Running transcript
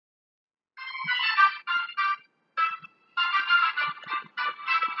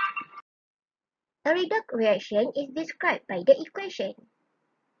A redox reaction is described by the equation.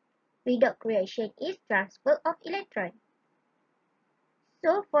 Redox reaction is transfer of electron.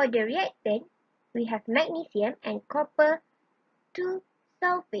 So for the reactant, we have magnesium and copper 2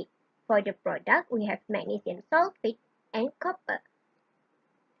 sulfate. For the product, we have magnesium sulfate and copper.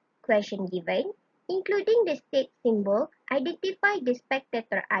 Question given, including the state symbol, identify the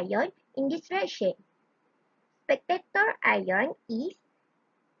spectator ion in this reaction. Spectator ion is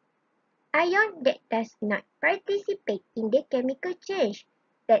ion that does not participate in the chemical change.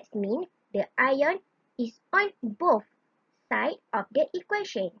 That means the ion is on both sides of the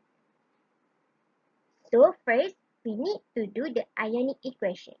equation. So first, we need to do the ionic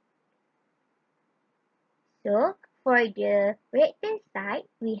equation. So for the reactant side,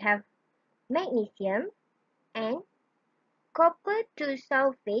 we have magnesium and copper 2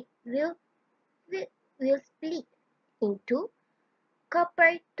 sulfate will split into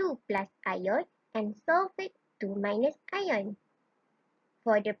copper 2 plus ion and sulfate 2 minus ion.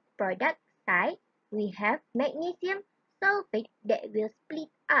 For the product side, we have magnesium sulfate that will split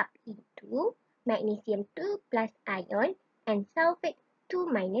up into magnesium 2 plus ion and sulfate 2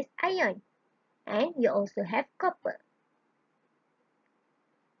 minus ion. And we also have copper.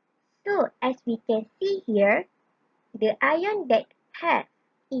 So as we can see here, the ion that has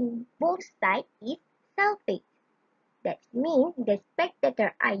in both sides is sulfate. That means the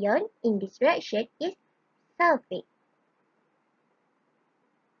spectator ion in this reaction is sulfate.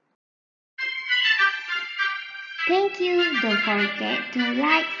 Thank you. Don't forget to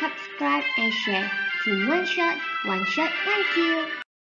like, subscribe and share. Team One Shot, One Shot, One Kill.